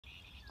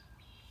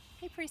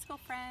Hey preschool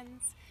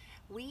friends,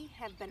 we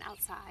have been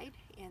outside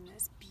in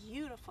this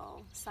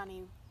beautiful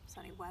sunny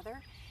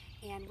weather,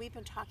 and we've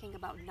been talking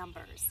about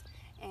numbers.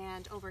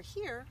 And over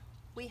here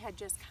we had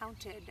just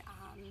counted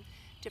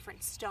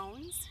different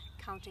stones,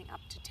 counting up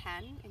to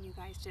 10, and you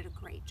guys did a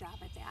great job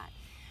at that.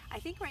 I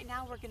think right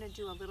now we're going to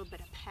do a little bit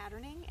of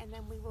patterning, and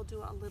then we will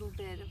do a little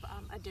bit of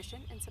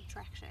addition and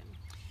subtraction.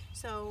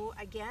 So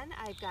again,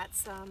 I've got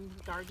some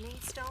gardening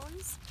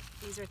stones.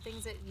 These are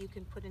things that you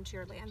can put into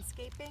your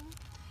landscaping.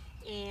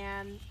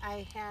 And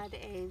I had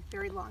a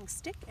very long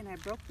stick, and I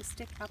broke the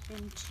stick up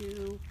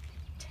into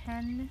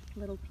 10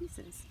 little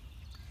pieces.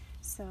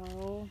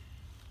 So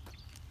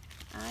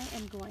I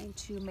am going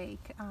to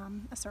make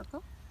a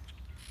circle.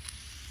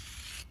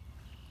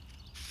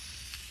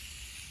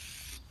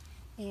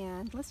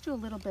 And let's do a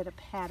little bit of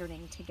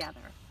patterning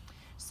together.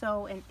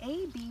 So an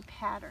A-B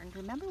pattern,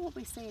 remember what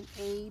we say an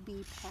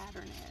A-B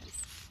pattern is?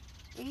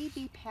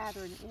 A-B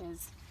pattern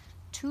is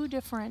two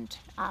different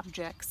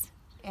objects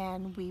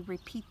and we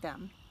repeat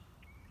them.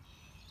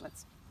 I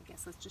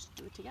guess let's just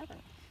do it together.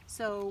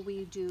 So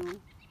we do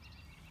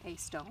a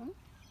stone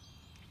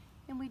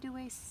and we do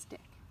a stick.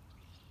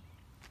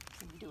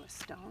 And we do a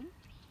stone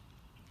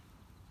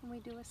and we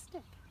do a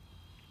stick.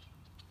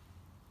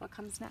 What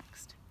comes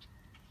next?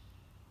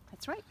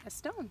 That's right, a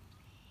stone.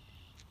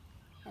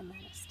 And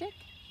then a stick.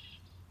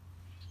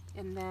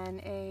 And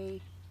then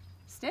a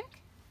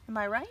stick. Am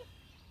I right?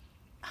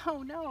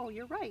 Oh no,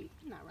 you're right.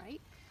 Not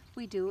right.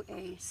 We do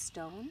a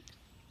stone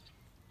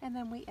and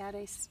then we add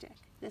a stick.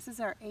 This is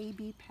our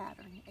A-B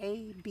pattern.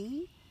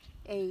 A-B,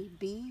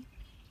 A-B,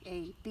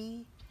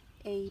 A-B,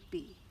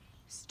 A-B.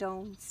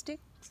 Stone,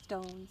 stick,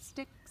 stone,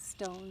 stick,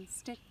 stone,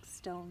 stick,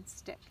 stone,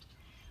 stick.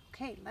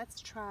 Okay,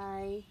 let's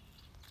try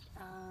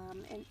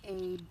an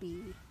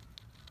A-B.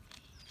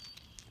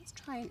 Let's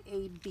try an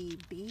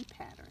A-B-B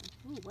pattern.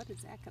 Ooh, what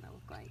is that going to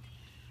look like?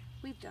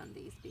 We've done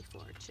these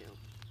before too.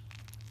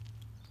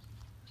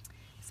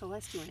 So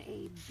let's do an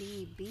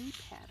A-B-B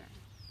pattern.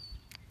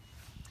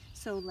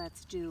 So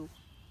let's do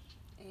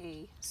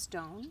a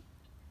stone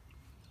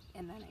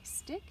and then a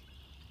stick,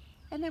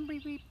 and then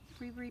we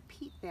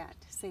repeat that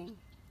same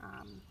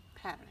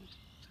pattern,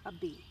 a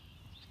B.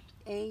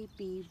 A,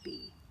 B,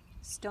 B.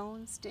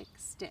 Stone, stick,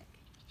 stick.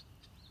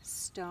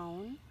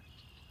 Stone,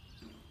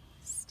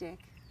 stick,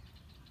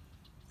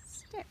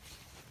 stick.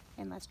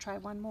 And let's try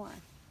one more.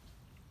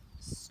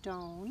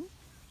 Stone,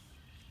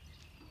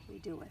 we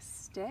do a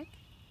stick,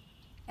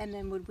 and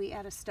then would we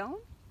add a stone?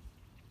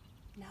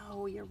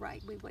 No, you're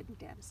right, we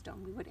wouldn't add a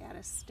stone, we would add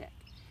a stick.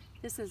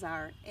 This is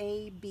our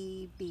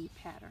A-B-B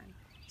pattern.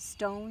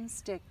 Stone,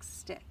 stick,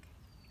 stick.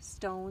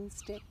 Stone,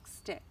 stick,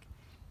 stick.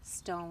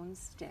 Stone,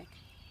 stick,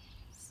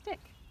 stick.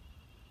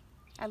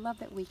 I love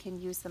that we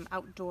can use some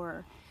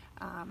outdoor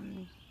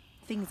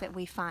things that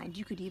we find.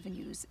 You could even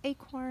use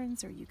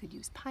acorns, or you could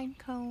use pine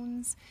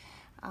cones.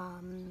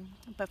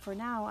 But for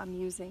now, I'm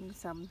using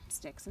some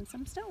sticks and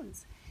some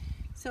stones.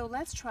 So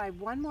let's try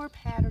one more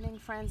patterning,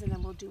 friends, and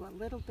then we'll do a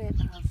little bit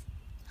of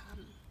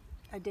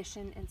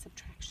addition and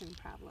subtraction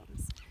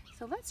problems.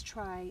 So let's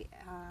try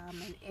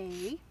an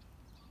A-B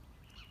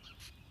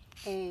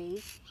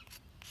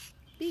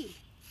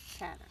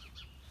pattern.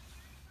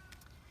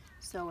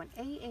 So an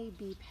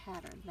A-A-B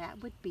pattern,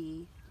 that would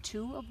be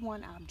two of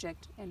one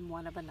object and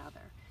one of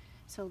another.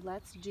 So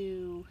let's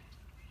do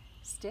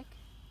stick,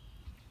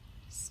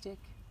 stick,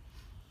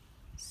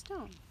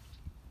 stone.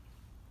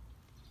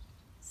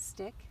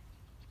 Stick,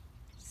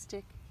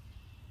 stick,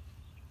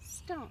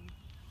 stone.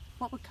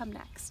 What would come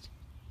next?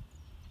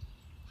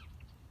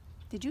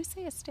 Did you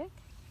say a stick?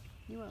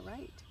 You are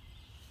right.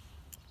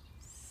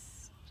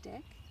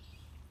 Stick,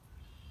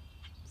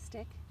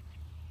 stick,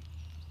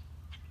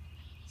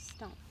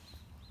 stone.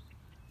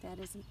 That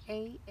is an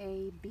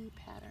A-A-B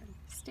pattern.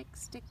 Stick,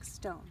 stick,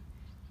 stone.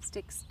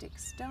 Stick, stick,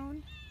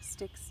 stone.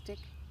 Stick, stick,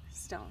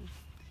 stone.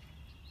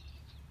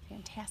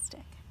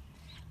 Fantastic.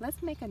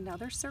 Let's make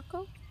another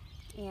circle,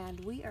 and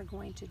we are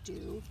going to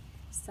do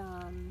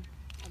some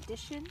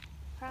addition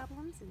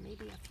problems and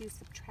maybe a few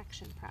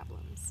subtraction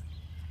problems.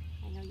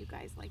 I know you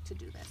guys like to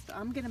do this. So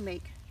I'm going to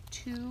make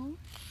two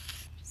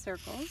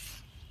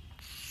circles,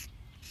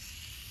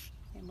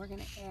 and we're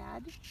going to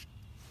add,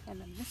 and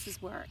then this is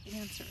where our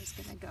answer is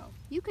going to go.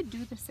 You could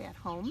do this at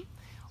home,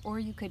 or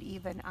you could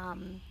even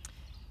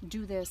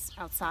do this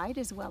outside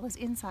as well as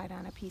inside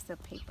on a piece of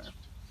paper.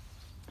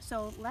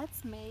 So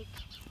let's make,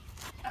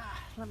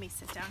 let me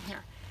sit down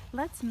here.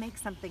 Let's make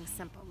something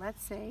simple.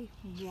 Let's say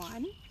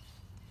 1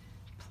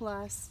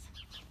 plus,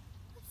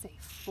 let's say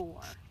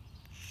 4.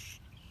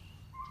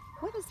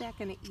 What is that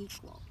going to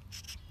equal?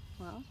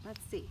 Well, let's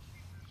see.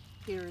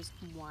 Here's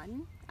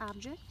 1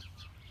 object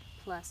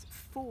plus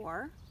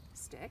 4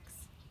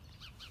 sticks.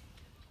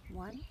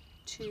 1,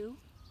 2,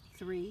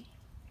 3,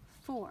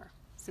 4.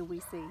 So we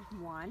say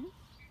 1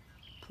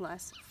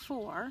 plus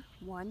 4.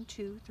 1,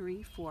 2,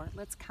 3, 4.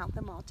 Let's count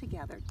them all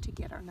together to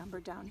get our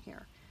number down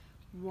here.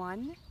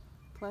 1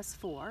 plus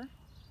 4,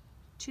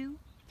 2,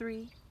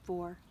 3,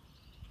 4,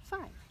 5.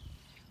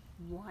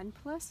 1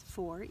 plus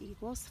 4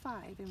 equals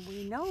 5. And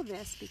we know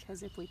this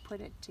because if we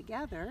put it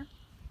together,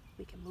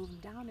 we can move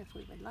them down if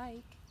we would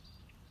like.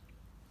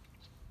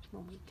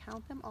 When we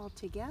count them all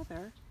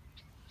together,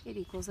 it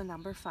equals a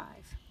number 5.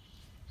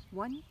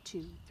 1,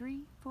 2,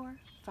 3, 4,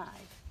 5.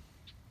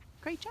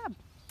 Great job.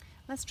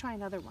 Let's try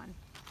another one.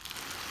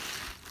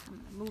 I'm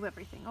going to move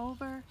everything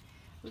over.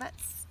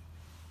 Let's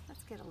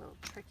get a little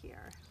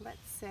trickier.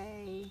 Let's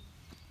say,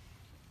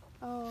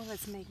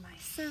 let's make my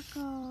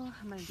circle.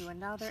 I'm going to do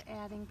another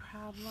adding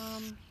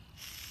problem.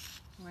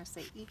 I'm going to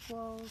say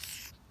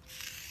equals.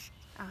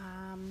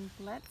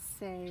 Let's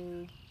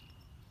say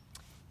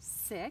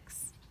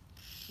 6.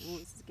 Ooh,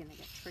 this is going to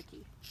get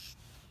tricky.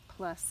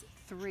 Plus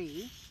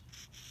 3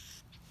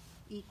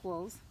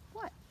 equals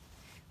what?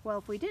 Well,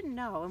 if we didn't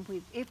know,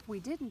 and if we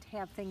didn't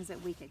have things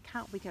that we could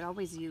count, we could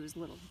always use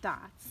little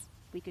dots.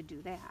 We could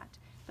do that.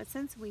 But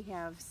since we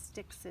have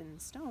sticks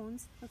and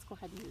stones, let's go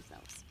ahead and use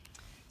those.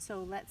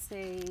 So let's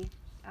say,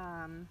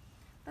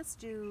 let's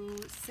do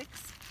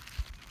 6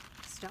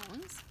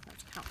 stones.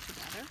 Let's count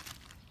together.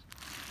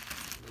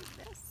 Move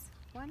this.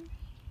 1,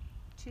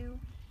 2,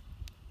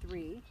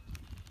 3,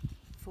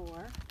 4,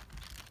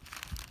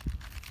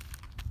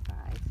 5,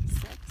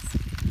 6,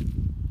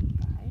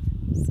 5,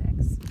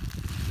 6.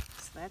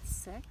 So that's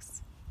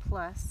 6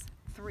 plus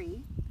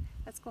 3.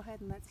 Let's go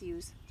ahead and let's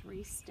use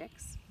 3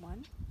 sticks.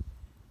 1,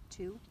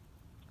 2,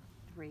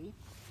 3.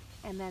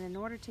 And then in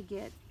order to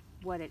get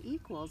what it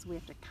equals, we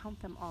have to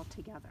count them all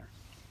together.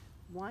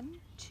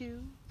 1,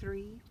 2,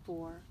 3,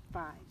 4,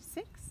 5,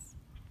 6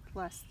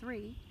 plus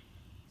 3,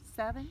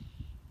 7,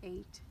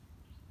 8,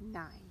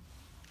 9.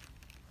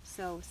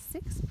 So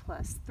 6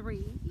 plus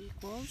 3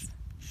 equals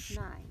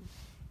 9.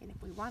 And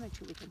if we wanted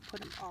to, we can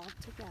put them all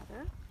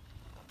together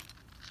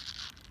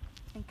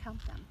and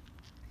count them.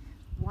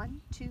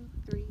 1, 2,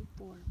 3,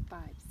 4, 5,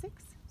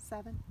 6,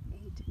 7,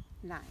 8,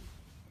 9.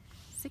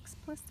 6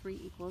 plus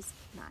 3 equals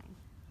 9.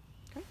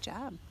 Great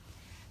job.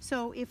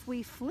 So if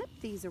we flip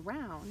these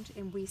around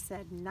and we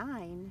said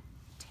 9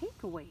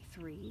 take away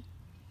 3,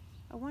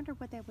 I wonder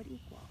what that would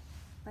equal.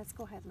 Let's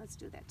go ahead and let's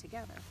do that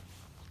together.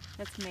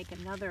 Let's make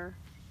another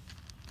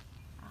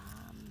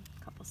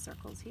couple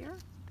circles here,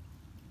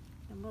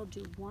 and we'll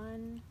do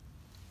one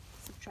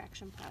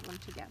subtraction problem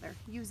together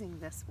using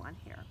this one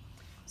here.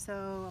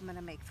 So I'm going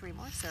to make 3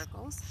 more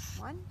circles.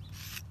 1,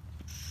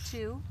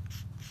 2,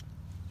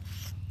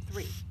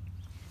 3.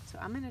 So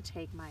I'm going to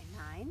take my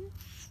 9,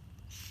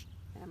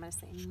 and I'm going to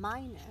say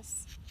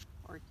minus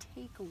or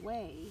take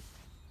away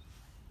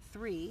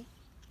 3.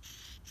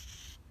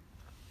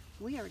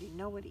 We already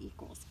know what it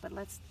equals, but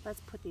let's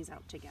put these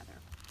out together.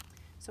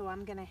 So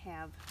I'm going to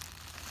have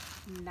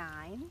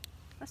 9.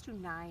 Let's do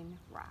 9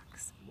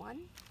 rocks. 1,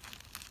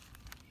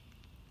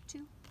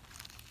 2,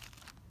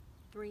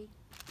 3,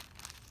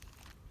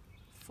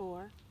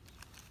 4,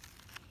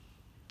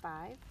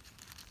 5,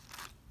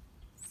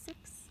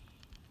 6,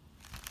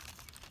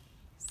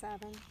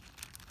 7,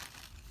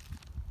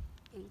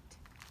 8,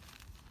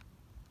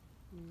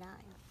 9.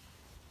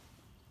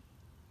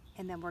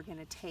 And then we're going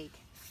to take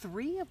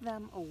 3 of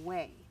them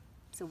away.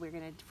 So we're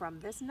going to, from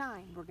this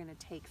 9, we're going to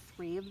take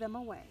 3 of them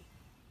away.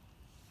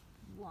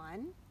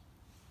 1,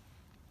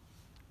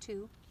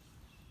 2,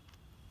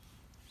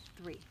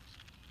 3.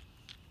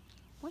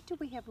 What do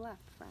we have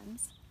left,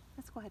 friends?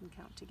 Let's go ahead and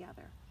count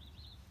together.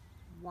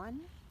 1,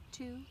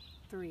 2,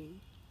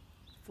 3,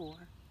 4,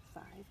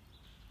 5,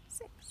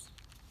 6.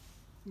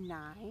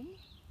 9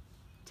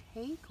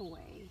 take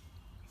away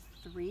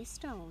 3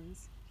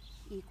 stones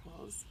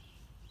equals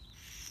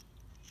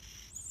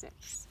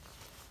 6.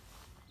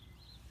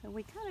 So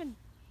we kind of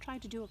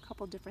tried to do a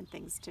couple different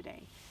things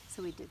today.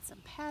 So we did some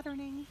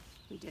patterning,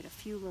 we did a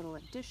few little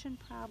addition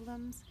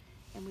problems,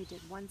 and we did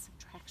one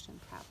subtraction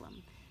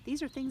problem.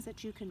 These are things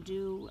that you can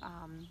do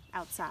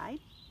outside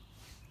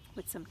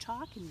with some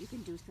chalk, and you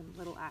can do some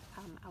little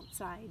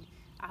outside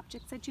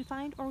objects that you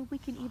find, or we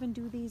can even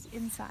do these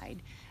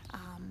inside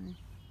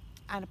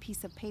on a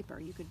piece of paper.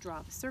 You could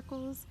draw the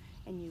circles,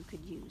 and you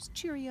could use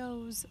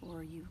Cheerios,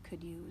 or you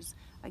could use,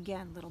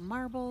 again, little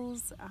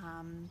marbles,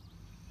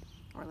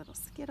 or little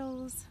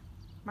Skittles,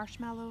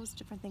 marshmallows,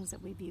 different things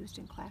that we've used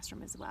in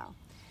classroom as well.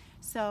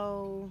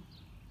 So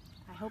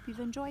I hope you've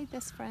enjoyed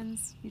this,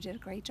 friends. You did a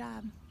great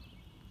job.